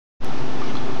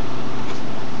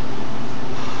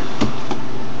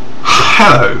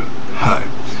Hello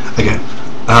again.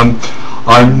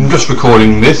 I'm just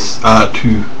recording this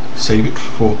to save it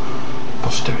for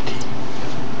posterity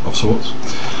of sorts,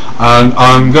 and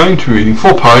I'm going to be reading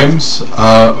 4 poems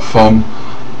from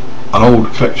an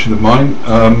old collection of mine.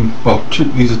 Well,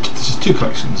 this is 2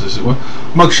 collections, as it were,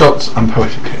 MUGSHOTS and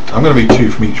POETIQUETTE. I'm going to read 2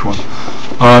 from each one.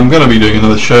 I'm going to be doing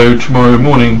another show tomorrow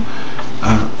morning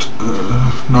at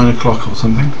 9 o'clock or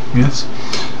something, yes.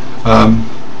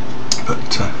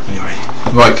 But anyway,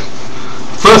 right.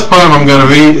 First poem I'm going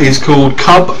to read is called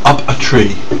Cub Up a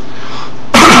Tree.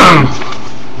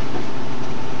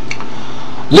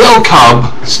 Little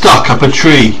cub stuck up a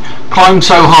tree, climbed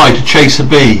so high to chase a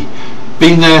bee.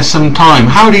 Been there some time,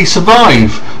 how'd he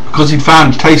survive? Because he'd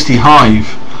found a tasty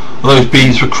hive. All those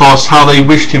bees were cross, how they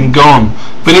wished him gone.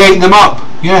 But he ate them up,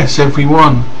 yes, every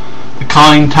one. The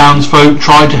kind townsfolk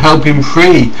tried to help him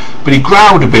free, but he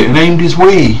growled a bit and aimed his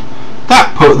wee.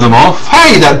 That put them off.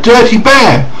 Hey, that dirty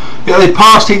bear! Yet they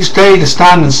passed each day to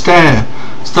stand and stare.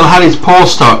 Still had his paw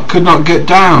stuck, could not get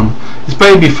down. His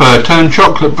baby fur turned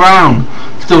chocolate brown.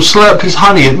 Still slurped his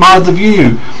honey, admired the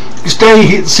view. Each day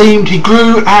it seemed he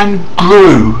grew and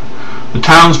grew. The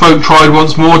townsfolk tried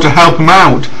once more to help him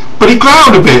out, but he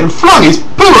growled a bit and flung his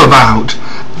poo about.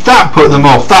 That put them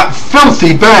off, that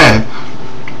filthy bear.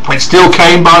 It still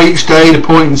came by each day to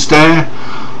point and stare,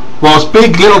 whilst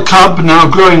big little cub, now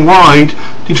growing wide,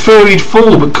 did fear he'd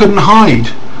fall but couldn't hide.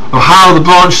 Oh, how the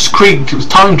branches creaked, it was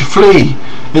time to flee.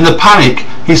 In the panic,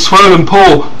 his swollen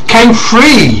paw came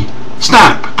free.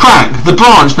 Snap, crack, the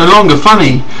branch no longer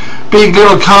funny. Big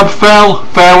little cub fell,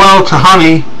 farewell to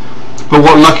honey. But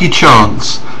what lucky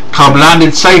chance, cub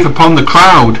landed safe upon the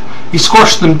crowd. He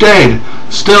squashed them dead,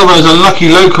 still those unlucky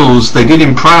locals, they did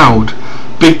him proud.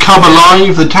 Big cub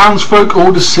alive, the townsfolk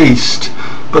all deceased,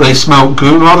 but they smelt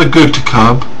good, rather good to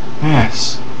cub.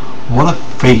 Yes, what a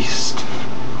feast.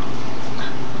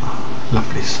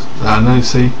 Lovely. No,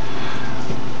 see,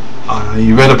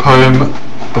 you read a poem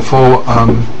before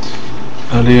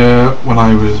earlier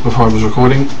before I was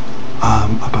recording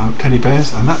about teddy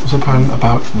bears, and that was a poem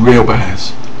about real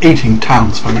bears eating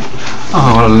townsfolk.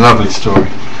 Oh, what a lovely story.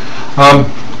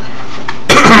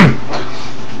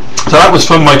 So that was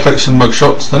from my collection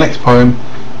MUGSHOTS. The next poem,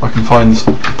 if I can find this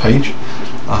page,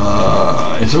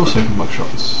 is also from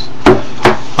MUGSHOTS.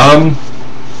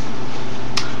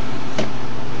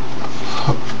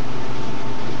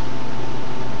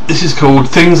 This is called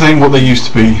Things Ain't What They Used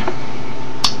to Be.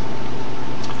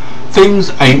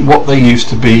 Things Ain't What They Used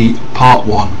to Be, Part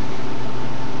 1.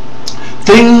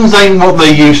 Things ain't what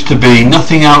they used to be,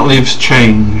 nothing outlives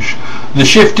change. The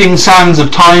shifting sands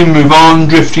of time move on,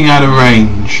 drifting out of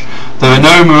range. There are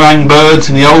no meringue birds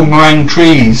in the old meringue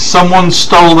trees. Someone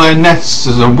stole their nests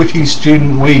as a witty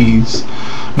student wheezed.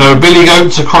 No billy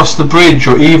goats across the bridge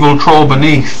or evil troll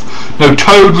beneath. No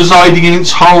toad residing in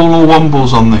its hole or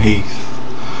wombles on the heath.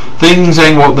 Things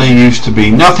ain't what they used to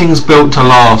be, nothing's built to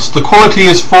last. The quality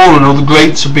has fallen or the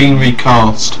greats have been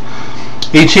recast.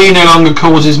 E.T. no longer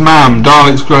calls his mam,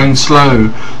 Daleks growing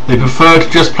slow. They prefer to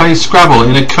just play Scrabble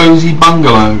in a cosy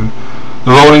bungalow.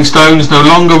 The Rolling Stones no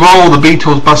longer roll, the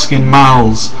Beatles busk in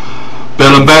mouths.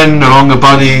 Bill and Ben no longer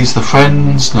buddies, the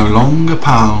Friends no longer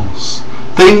pals.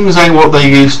 Things ain't what they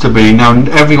used to be, now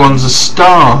everyone's a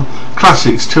star.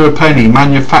 Classics to a penny,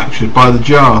 manufactured by the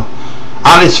jar.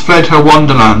 Alice fled her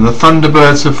wonderland, the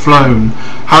Thunderbirds have flown.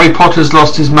 Harry Potter's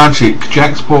lost his magic,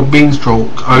 Jack's poor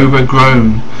beanstalk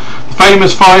overgrown. The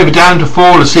famous 5 are down to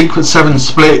 4, the secret 7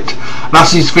 split.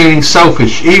 Lassie's feeling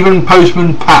selfish, even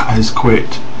Postman Pat has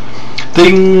quit.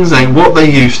 Things ain't what they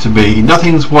used to be,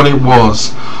 nothing's what it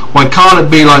was. Why can't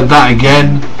it be like that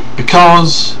again?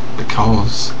 Because.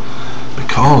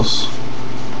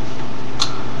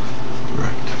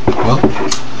 Right, well,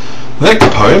 the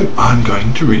next poem I'm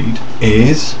going to read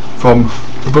is from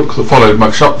the book that followed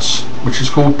MUGSHOTS, which is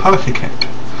called POETIQUETTE.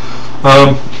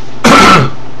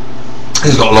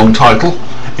 It's got a long title.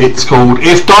 It's called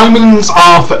If Diamonds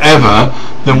Are Forever,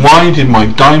 Then Why Did My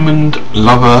Diamond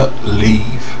Lover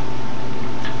Leave?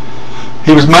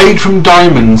 He was made from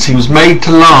diamonds, he was made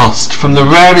to last, from the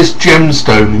rarest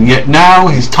gemstone, and yet now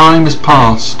his time has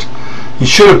passed. He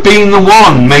should have been the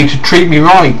one, made to treat me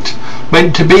right,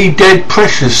 meant to be dead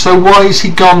precious, so why is he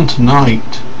gone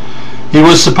tonight? He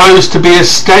was supposed to be a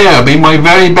stayer, be my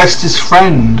very bestest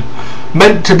friend,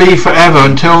 meant to be forever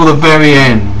until the very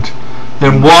end.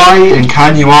 Then why, and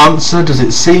can you answer, does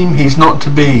it seem he's not to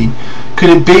be? Could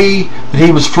it be that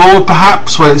he was flawed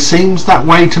perhaps? Well, it seems that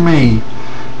way to me.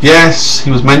 Yes,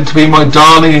 he was meant to be my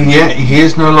darling, and yet he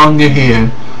is no longer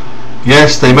here.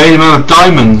 Yes, they made him out of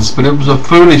diamonds, but it was a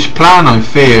foolish plan, I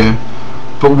fear.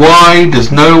 But why does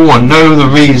no one know the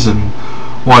reason?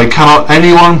 Why cannot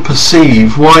anyone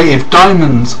perceive? Why, if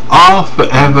diamonds are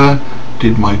forever,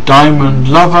 did my diamond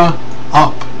lover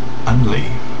up and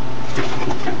leave?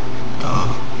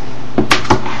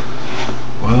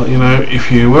 Well, you know,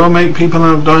 if you will make people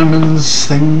out of diamonds,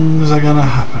 things are gonna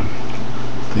happen.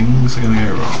 Things are gonna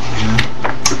go wrong, you know.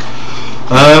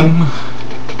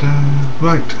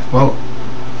 Right, well,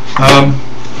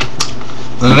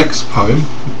 the next poem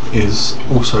is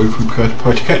also from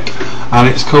POETIQUETTE, and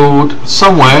it's called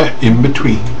Somewhere in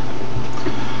Between.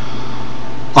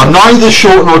 I'm neither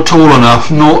short nor tall enough,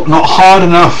 nor not hard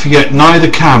enough, yet neither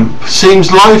camp.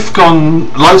 Seems life's gone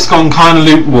kinda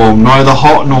lukewarm, neither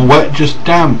hot nor wet, just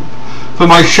damp. For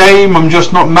my shame, I'm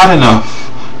just not mad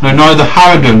enough, no, neither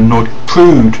harridan nor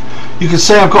prude. You could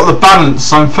say I've got the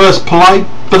balance, I'm first polite,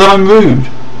 but then I'm rude.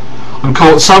 I'm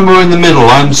caught somewhere in the middle,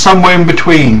 I'm somewhere in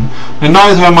between. And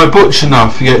neither am I butch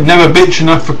enough, yet never bitch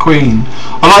enough for queen.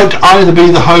 I like to either be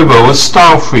the hobo or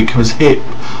style freak who's hip.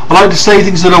 I like to say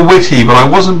things that are witty, but I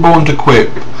wasn't born to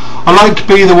quip. I like to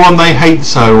be the one they hate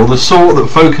so, or the sort that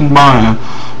folk admire,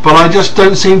 but I just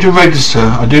don't seem to register.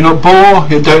 I do not bore,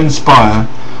 yet don't inspire.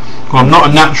 Well, I'm not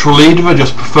a natural leader, I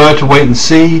just prefer to wait and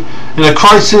see. In a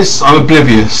crisis, I'm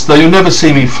oblivious, though you'll never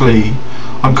see me flee.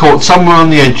 I'm caught somewhere on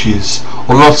the edges,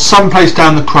 or lost someplace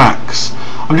down the cracks.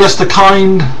 I'm just the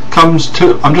kind comes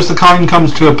to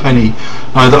a penny,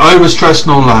 neither overstressed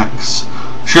nor lax.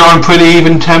 Sure, I'm pretty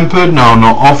even-tempered, no, I'll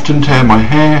not often tear my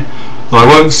hair, though I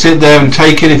won't sit there and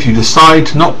take it if you decide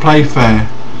to not play fair.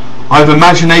 I have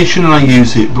imagination and I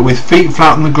use it, but with feet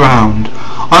flat on the ground.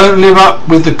 I don't live up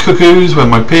with the cuckoos where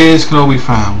my peers can all be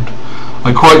found.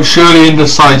 I'm quite surely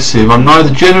indecisive, I'm neither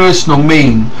generous nor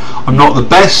mean. I'm not the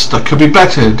best, I could be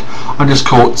bettered, I'm just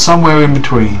caught somewhere in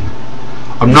between.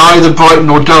 I'm neither bright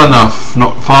nor dull enough,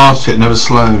 not fast yet never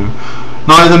slow.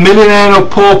 Neither millionaire nor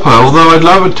pauper, although I'd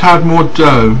love a tad more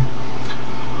dough.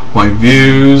 My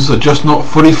views are just not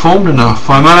fully formed enough.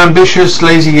 I'm unambitious,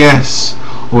 lazy, yes.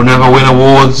 Will never win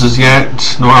awards as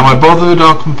yet, nor am I bothered,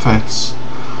 I'll confess.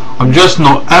 I'm just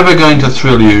not ever going to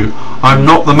thrill you. I'm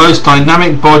not the most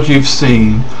dynamic bod you've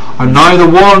seen. I'm neither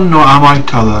one nor am I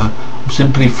t'other. I'm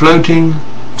simply floating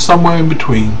somewhere in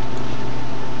between.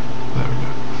 There we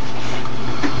go.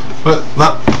 But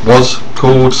that was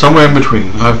called Somewhere in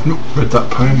Between. I've not read that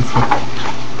poem for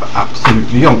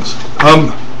absolutely yonks.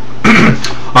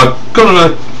 I've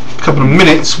got a couple of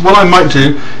minutes. What I might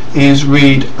do is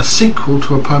read a sequel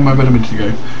to a poem I read a minute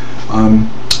ago.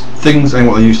 Things Ain't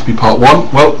What They Used to Be Part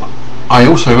 1. Well, I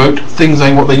also wrote Things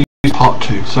Ain't What They Used to Be Part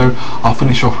 2, so I'll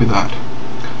finish off with that.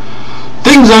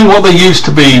 Things ain't what they used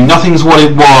to be, nothing's what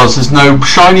it was. There's no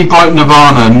shiny bright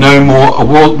nirvana, no more a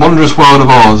wondrous world of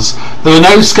Oz. There are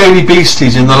no scaly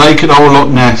beasties in the lake at Old Loch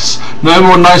Ness. No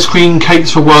more nice green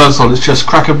cakes for Wurzel, it's just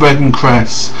cracker bread and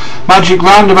cress. Magic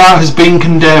Roundabout has been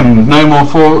condemned, no more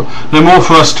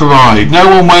for us to ride. No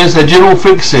one wears their Jim will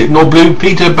fix it, nor Blue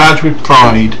Peter badge with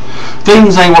pride.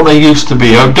 Things ain't what they used to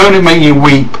be, oh don't it make you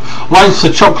weep. Life's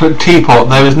a chocolate teapot,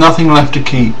 there is nothing left to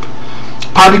keep.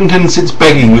 Paddington sits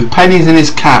begging with pennies in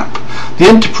his cap. The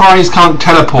Enterprise can't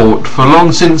teleport, for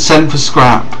long since sent for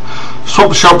scrap.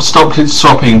 Swap shop stopped its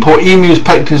swapping, poor Emu's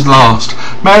pecked his last.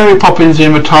 Mary Poppins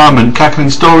in retirement, cackling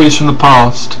stories from the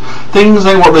past. Things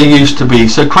ain't what they used to be,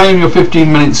 so claim your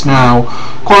 15 minutes now.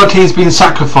 Quality's been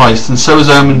sacrificed, and so has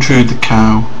Ermintrude the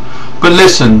cow. But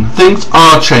listen, things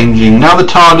are changing, now the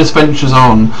TARDIS ventures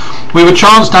on. We've a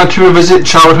chance now to revisit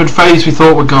childhood phase we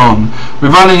thought were gone. We're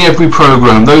running every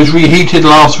programme, those reheated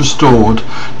last restored.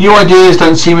 New ideas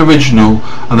don't seem original,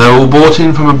 and they're all brought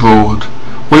in from abroad.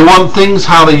 We want things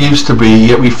how they used to be,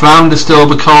 yet we flounder still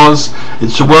because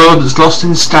it's a world that's lost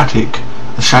in static,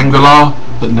 a Shangri-La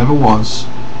that never was.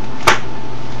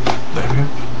 There we go.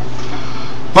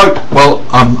 Right, well,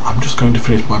 I'm just going to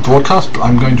finish my broadcast, but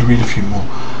I'm going to read a few more.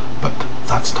 But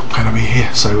that's not going to be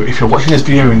here, so if you're watching this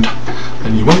video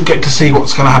then you won't get to see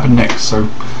what's going to happen next. So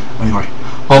anyway,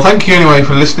 well, thank you anyway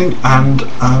for listening, and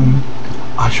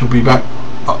I shall be back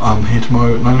here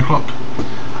tomorrow at 9 o'clock,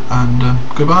 and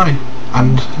goodbye.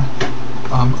 And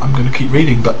I'm going to keep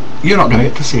reading, but you're not going to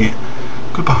get to see it.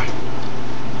 Goodbye.